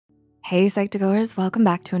Hey Psych2Goers, welcome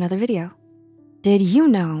back to another video. Did you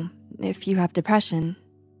know if you have depression,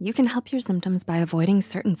 you can help your symptoms by avoiding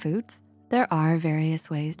certain foods? There are various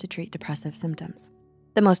ways to treat depressive symptoms.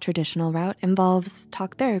 The most traditional route involves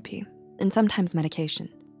talk therapy and sometimes medication.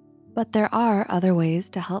 But there are other ways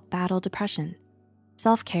to help battle depression.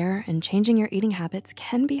 Self-care and changing your eating habits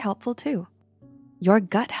can be helpful too. Your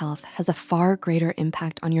gut health has a far greater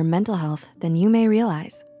impact on your mental health than you may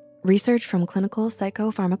realize. Research from clinical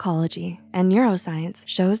psychopharmacology and neuroscience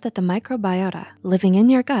shows that the microbiota living in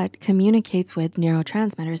your gut communicates with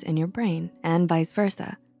neurotransmitters in your brain and vice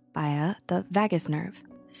versa via the vagus nerve.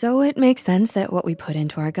 So it makes sense that what we put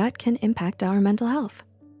into our gut can impact our mental health.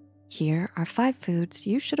 Here are 5 foods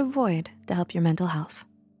you should avoid to help your mental health.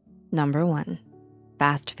 Number 1,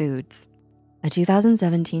 fast foods. A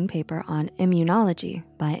 2017 paper on immunology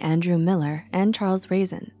by Andrew Miller and Charles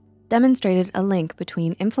Raisin demonstrated a link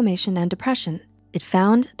between inflammation and depression. It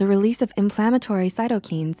found the release of inflammatory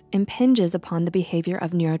cytokines impinges upon the behavior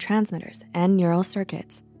of neurotransmitters and neural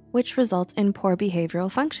circuits, which results in poor behavioral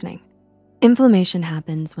functioning. Inflammation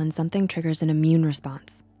happens when something triggers an immune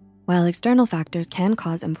response. While external factors can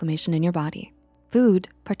cause inflammation in your body, food,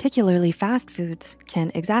 particularly fast foods,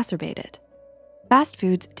 can exacerbate it. Fast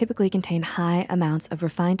foods typically contain high amounts of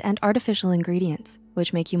refined and artificial ingredients,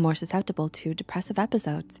 which make you more susceptible to depressive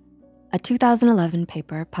episodes. A 2011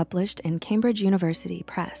 paper published in Cambridge University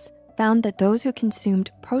Press found that those who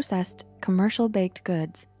consumed processed, commercial baked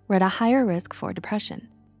goods were at a higher risk for depression.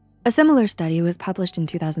 A similar study was published in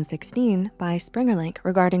 2016 by Springerlink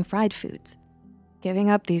regarding fried foods. Giving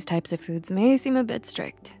up these types of foods may seem a bit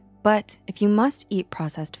strict, but if you must eat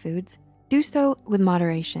processed foods, do so with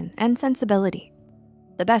moderation and sensibility.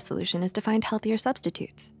 The best solution is to find healthier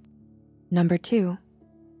substitutes. Number 2,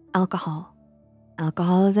 alcohol.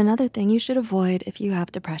 Alcohol is another thing you should avoid if you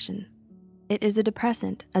have depression. It is a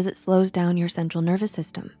depressant as it slows down your central nervous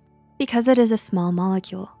system. Because it is a small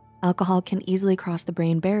molecule, alcohol can easily cross the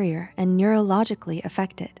brain barrier and neurologically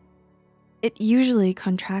affect it. It usually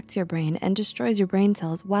contracts your brain and destroys your brain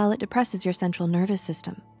cells while it depresses your central nervous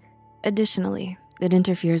system. Additionally, it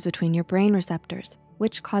interferes between your brain receptors,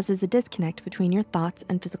 which causes a disconnect between your thoughts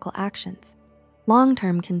and physical actions.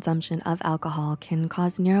 Long-term consumption of alcohol can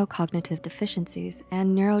cause neurocognitive deficiencies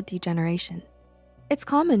and neurodegeneration. It's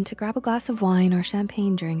common to grab a glass of wine or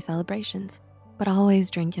champagne during celebrations, but always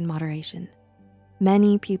drink in moderation.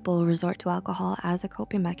 Many people resort to alcohol as a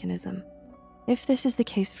coping mechanism. If this is the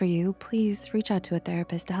case for you, please reach out to a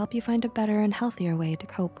therapist to help you find a better and healthier way to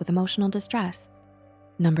cope with emotional distress.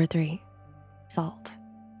 Number 3, salt.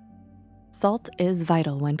 Salt is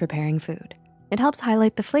vital when preparing food. It helps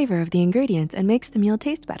highlight the flavor of the ingredients and makes the meal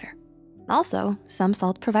taste better. Also, some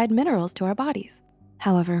salts provide minerals to our bodies.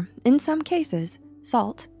 However, in some cases,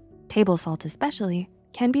 salt, table salt especially,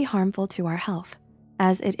 can be harmful to our health,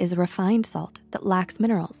 as it is a refined salt that lacks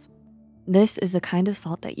minerals. This is the kind of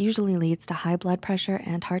salt that usually leads to high blood pressure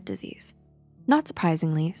and heart disease. Not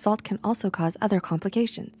surprisingly, salt can also cause other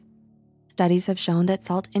complications. Studies have shown that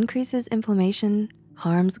salt increases inflammation,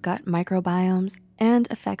 harms gut microbiomes, and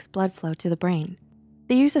affects blood flow to the brain.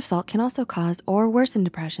 The use of salt can also cause or worsen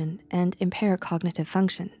depression and impair cognitive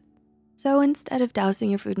function. So instead of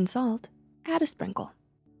dousing your food in salt, add a sprinkle.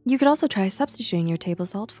 You could also try substituting your table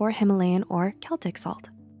salt for Himalayan or Celtic salt,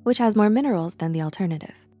 which has more minerals than the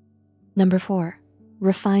alternative. Number 4,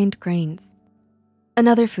 refined grains.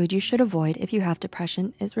 Another food you should avoid if you have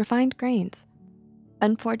depression is refined grains.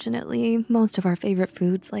 Unfortunately, most of our favorite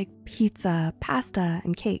foods like pizza, pasta,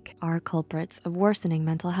 and cake are culprits of worsening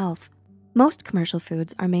mental health. Most commercial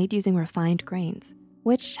foods are made using refined grains,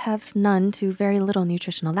 which have none to very little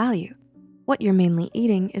nutritional value. What you're mainly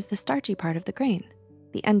eating is the starchy part of the grain,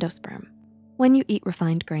 the endosperm. When you eat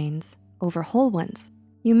refined grains over whole ones,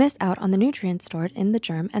 you miss out on the nutrients stored in the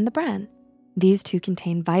germ and the bran. These two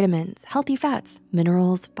contain vitamins, healthy fats,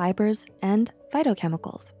 minerals, fibers, and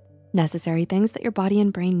phytochemicals. Necessary things that your body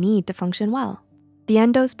and brain need to function well. The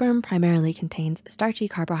endosperm primarily contains starchy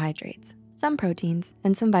carbohydrates, some proteins,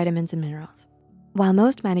 and some vitamins and minerals. While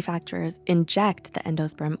most manufacturers inject the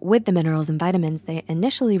endosperm with the minerals and vitamins they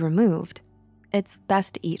initially removed, it's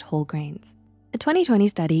best to eat whole grains. A 2020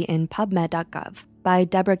 study in PubMed.gov by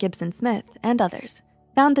Deborah Gibson Smith and others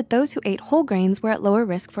found that those who ate whole grains were at lower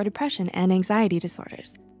risk for depression and anxiety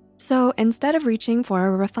disorders. So instead of reaching for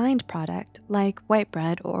a refined product like white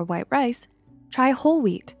bread or white rice, try whole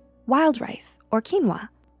wheat, wild rice, or quinoa.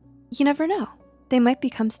 You never know, they might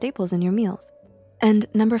become staples in your meals. And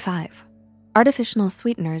number 5, artificial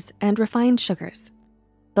sweeteners and refined sugars.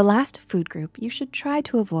 The last food group you should try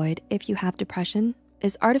to avoid if you have depression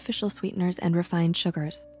is artificial sweeteners and refined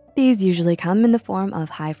sugars. These usually come in the form of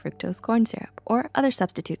high fructose corn syrup or other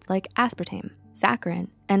substitutes like aspartame, saccharin,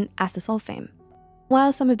 and acesulfame.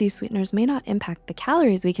 While some of these sweeteners may not impact the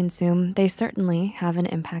calories we consume, they certainly have an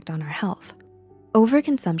impact on our health.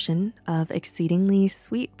 Overconsumption of exceedingly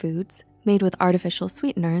sweet foods made with artificial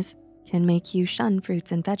sweeteners can make you shun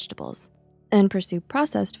fruits and vegetables and pursue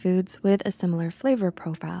processed foods with a similar flavor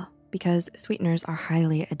profile because sweeteners are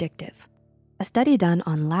highly addictive. A study done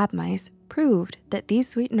on lab mice proved that these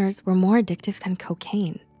sweeteners were more addictive than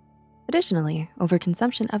cocaine. Additionally,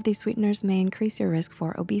 overconsumption of these sweeteners may increase your risk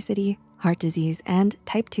for obesity, heart disease, and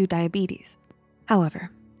type 2 diabetes.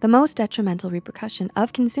 However, the most detrimental repercussion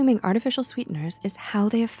of consuming artificial sweeteners is how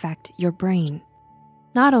they affect your brain.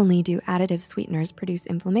 Not only do additive sweeteners produce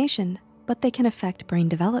inflammation, but they can affect brain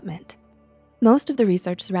development. Most of the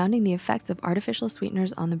research surrounding the effects of artificial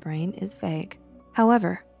sweeteners on the brain is vague.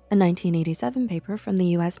 However, a 1987 paper from the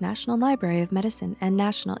US National Library of Medicine and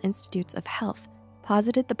National Institutes of Health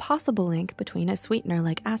posited the possible link between a sweetener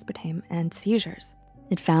like aspartame and seizures.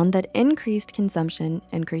 It found that increased consumption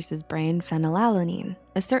increases brain phenylalanine,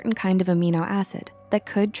 a certain kind of amino acid that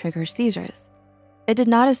could trigger seizures. It did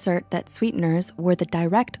not assert that sweeteners were the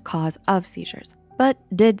direct cause of seizures, but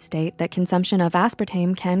did state that consumption of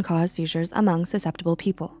aspartame can cause seizures among susceptible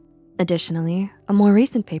people. Additionally, a more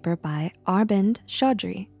recent paper by Arvind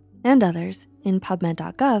Chaudhry and others in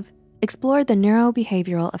PubMed.gov explored the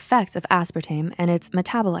neurobehavioral effects of aspartame and its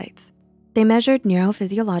metabolites. They measured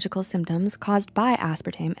neurophysiological symptoms caused by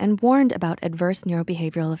aspartame and warned about adverse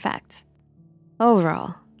neurobehavioral effects.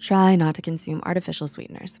 Overall, try not to consume artificial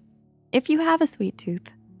sweeteners. If you have a sweet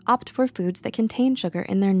tooth, opt for foods that contain sugar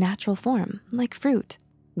in their natural form, like fruit.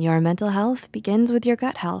 Your mental health begins with your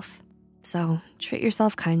gut health. So treat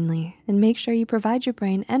yourself kindly and make sure you provide your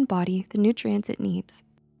brain and body the nutrients it needs.